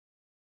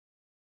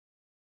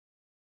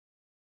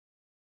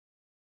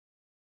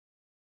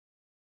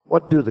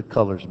What do the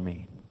colors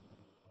mean?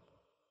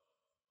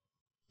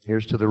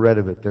 Here's to the red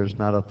of it. There's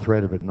not a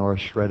thread of it, nor a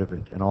shred of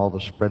it, and all the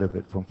spread of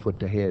it from foot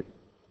to head.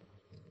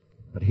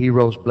 But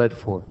heroes bled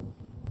for it,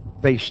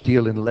 face,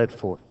 steel, and lead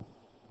for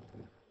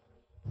it.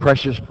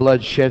 Precious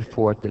blood shed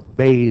for it that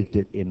bathed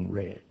it in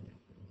red.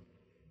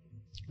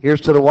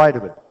 Here's to the white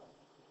of it,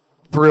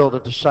 thrilled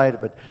at the sight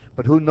of it,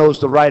 but who knows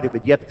the right of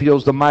it, yet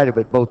feels the might of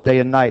it both day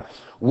and night.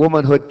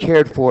 Womanhood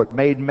cared for it,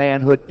 made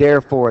manhood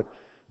dare for it,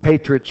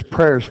 patriots'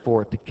 prayers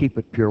for it to keep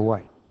it pure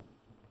white.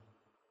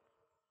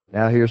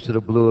 Now here's to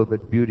the blue of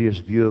it, beauteous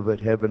view of it,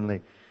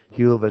 heavenly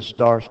hue of it,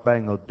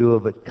 star-spangled dew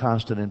of it,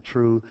 constant and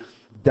true.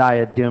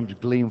 Diadems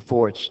gleam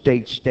for it,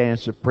 state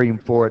stands supreme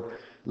for it,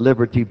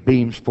 liberty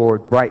beams for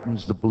it,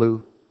 brightens the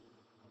blue.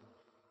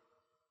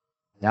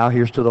 Now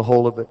here's to the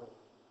whole of it,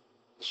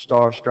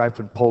 star, stripe,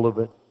 and pole of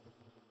it,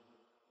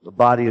 the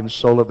body and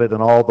soul of it,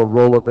 and all the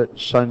roll of it,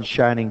 sun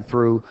shining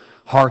through,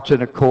 hearts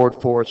in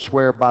accord for it,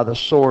 swear by the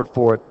sword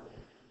for it.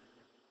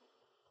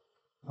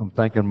 I'm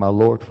thanking my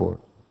Lord for it,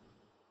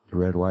 the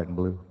red, white, and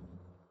blue.